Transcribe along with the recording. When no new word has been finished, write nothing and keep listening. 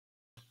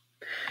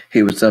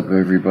Hey, what's up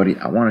everybody?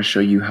 I want to show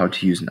you how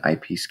to use an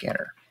IP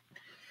scanner.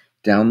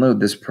 Download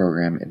this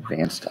program,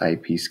 Advanced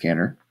IP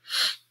Scanner,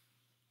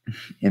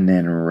 and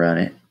then run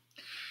it.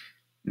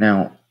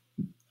 Now,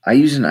 I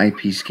use an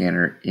IP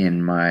scanner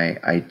in my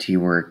IT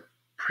work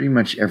pretty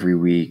much every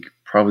week,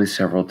 probably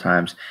several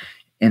times.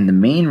 And the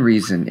main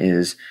reason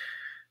is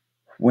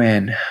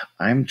when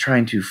I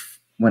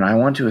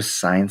want to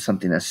assign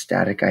something a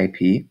static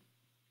IP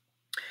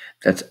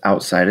that's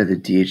outside of the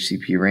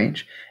DHCP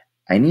range,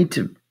 I need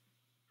to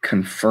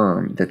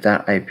confirm that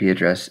that IP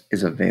address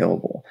is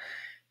available,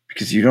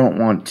 because you don't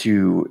want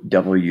to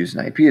double use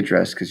an IP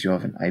address because you'll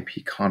have an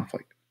IP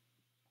conflict.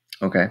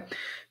 Okay,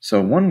 so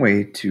one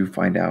way to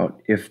find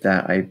out if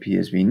that IP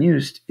is being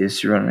used is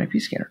to run an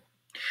IP scanner.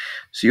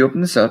 So you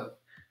open this up.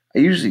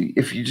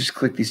 If you just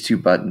click these two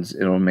buttons,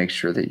 it'll make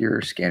sure that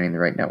you're scanning the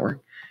right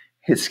network.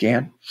 Hit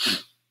scan.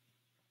 It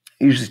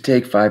usually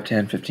take 5,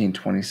 10, 15,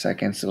 20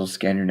 seconds. It'll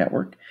scan your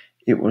network.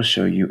 It will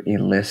show you a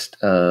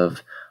list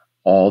of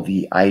all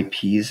the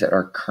IPs that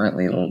are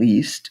currently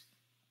leased.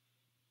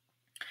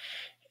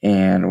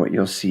 And what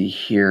you'll see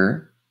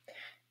here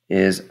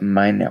is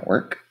my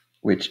network,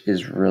 which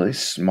is really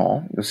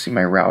small. You'll see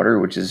my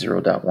router, which is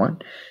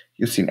 0.1.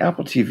 You'll see an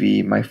Apple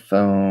TV, my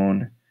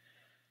phone.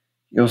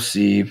 You'll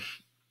see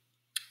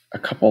a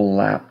couple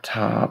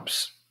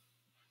laptops,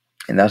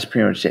 and that's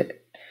pretty much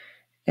it.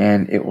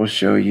 And it will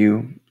show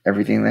you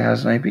everything that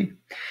has an IP.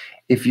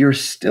 If you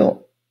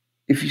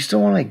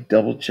still want to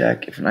double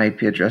check if an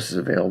IP address is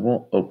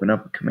available, open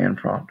up a command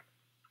prompt,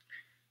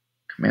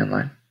 command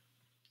line,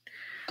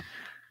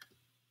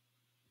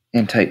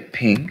 and type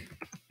ping,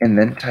 and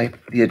then type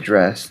the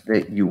address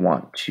that you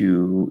want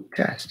to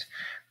test.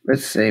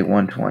 Let's say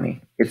 120.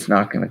 It's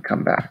not going to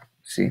come back.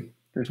 See,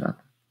 there's nothing.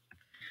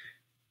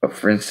 But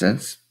for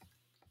instance,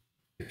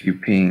 if you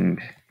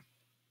pinged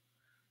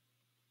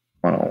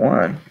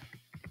 101,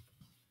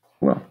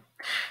 well,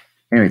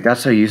 anyway,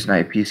 that's how you use an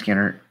IP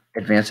scanner.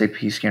 Advanced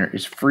IP Scanner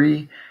is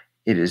free.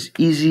 It is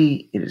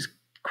easy. It is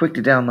quick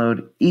to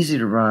download, easy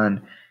to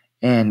run,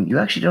 and you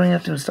actually don't even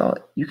have to install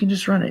it. You can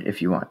just run it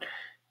if you want.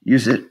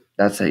 Use it.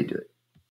 That's how you do it.